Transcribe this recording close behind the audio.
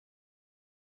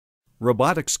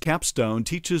Robotics Capstone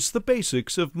teaches the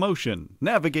basics of motion,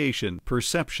 navigation,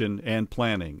 perception, and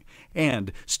planning.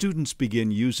 And students begin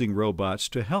using robots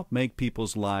to help make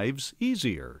people's lives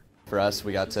easier. For us,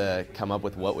 we got to come up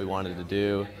with what we wanted to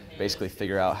do, basically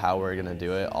figure out how we're going to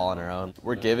do it all on our own.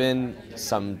 We're given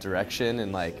some direction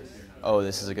and oh,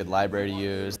 this is a good library to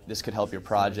use, this could help your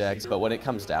project, but when it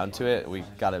comes down to it, we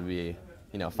got to be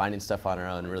finding stuff on our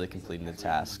own and really completing the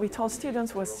task. We told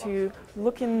students was to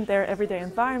look in their everyday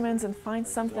environments and find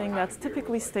something that's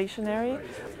typically stationary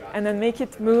and then make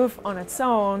it move on its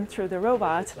own through the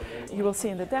robot. You will see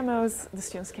in the demos, the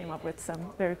students came up with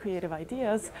some very creative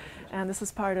ideas, and this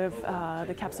is part of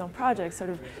the Capstone project, sort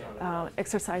of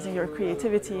exercising your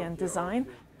creativity and design.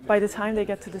 By the time they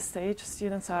get to the stage,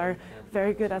 students are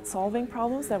very good at solving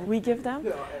problems that we give them,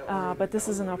 but this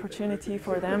is an opportunity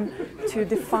for them to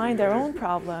define their own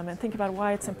problem and think about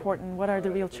why it's important, what are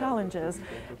the real challenges,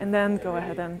 and then go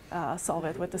ahead and solve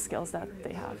it with the skills that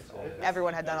they have.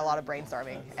 Everyone had done a lot of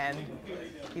brainstorming, and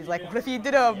he's like, what if you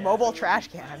did a mobile trash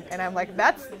can? And I'm like,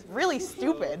 that's really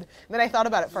stupid. And then I thought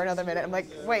about it for another minute. I'm like,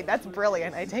 wait, that's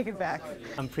brilliant. I take it back.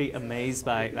 I'm pretty amazed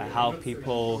by how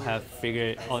people have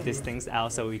figured all these things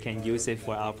out so we can use it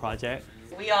for our project.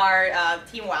 We are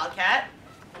Team Wildcat.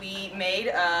 We made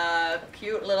a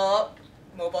cute little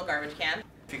mobile garbage can.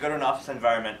 If you go to an office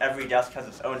environment, every desk has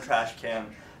its own trash can.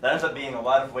 That ends up being a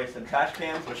lot of wasted trash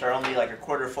cans, which are only a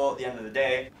quarter full at the end of the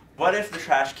day. What if the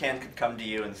trash can could come to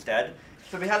you instead?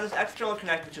 So we have this external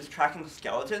connect, which is tracking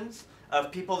skeletons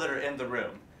of people that are in the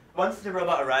room. Once the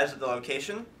robot arrives at the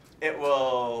location, it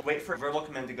will wait for a verbal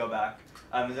command to go back.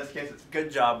 In this case, it's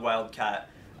good job, Wildcat.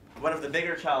 One of the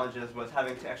bigger challenges was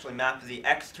having to actually map the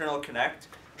external connect,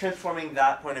 transforming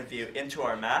that point of view into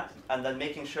our map, and then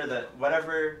making sure that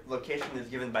whatever location is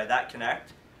given by that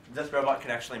connect, this robot can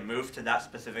actually move to that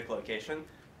specific location.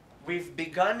 We've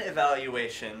begun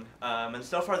evaluation, and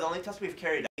so far the only test we've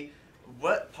carried out,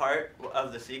 what part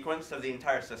of the sequence of the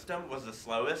entire system was the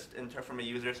slowest from a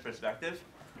user's perspective?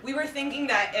 We were thinking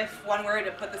that if one were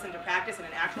to put this into practice in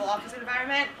an actual office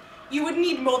environment, you would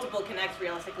need multiple connects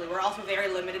realistically. We're also very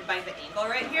limited by the angle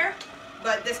right here,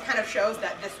 but this kind of shows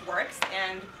that this works,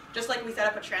 and just like we set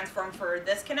up a transform for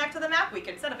this connect to the map, we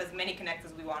could set up as many connects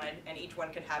as we wanted, and each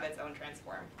one could have its own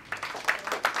transform.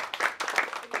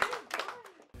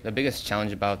 The biggest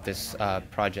challenge about this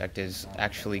project is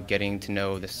actually getting to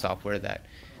know the software that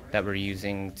we're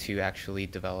using to actually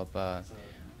develop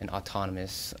an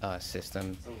autonomous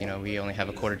system. We only have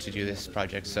a quarter to do this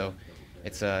project, so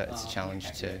it's a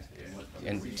challenge to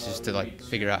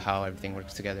figure out how everything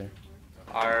works together.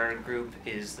 Our group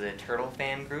is the Turtle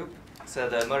Fan group. So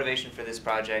the motivation for this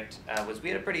project was we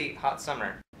had a pretty hot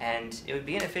summer, and it would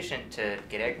be inefficient to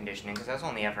get air conditioning because I was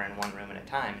only ever in one room at a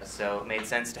time. So it made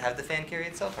sense to have the fan carry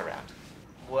itself around.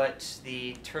 What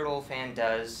the Turtle Fan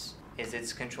does is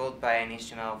it's controlled by an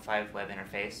HTML5 web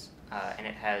interface, and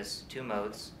it has two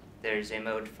modes. There's a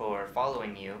mode for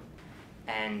following you,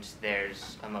 and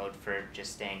there's a mode for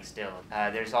just staying still.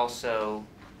 There's also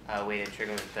a way to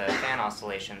trigger the fan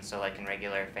oscillation, so like in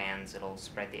regular fans it'll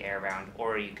spread the air around,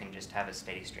 or you can just have a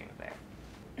steady stream of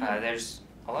air. There's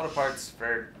a lot of parts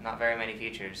for not very many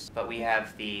features, but we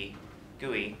have the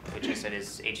GUI, which I said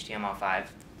is HTML5.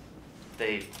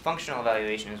 The functional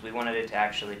evaluation is we wanted it to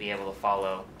actually be able to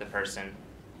follow the person,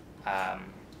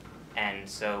 and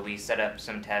so we set up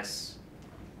some tests,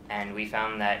 and we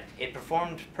found that it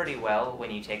performed pretty well when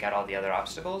you take out all the other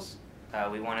obstacles.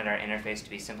 We wanted our interface to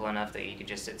be simple enough that you could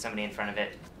just sit somebody in front of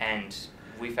it, and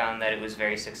we found that it was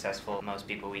very successful. Most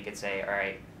people we could say, all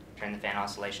right, turn the fan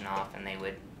oscillation off, and they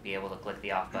would be able to click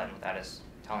the off button without us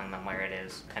telling them where it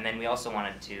is. And then we also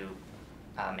wanted to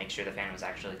make sure the fan was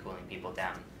actually cooling people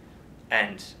down.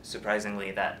 And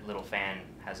surprisingly, that little fan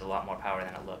has a lot more power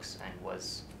than it looks and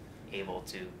was able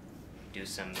to do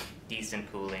some decent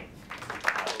cooling.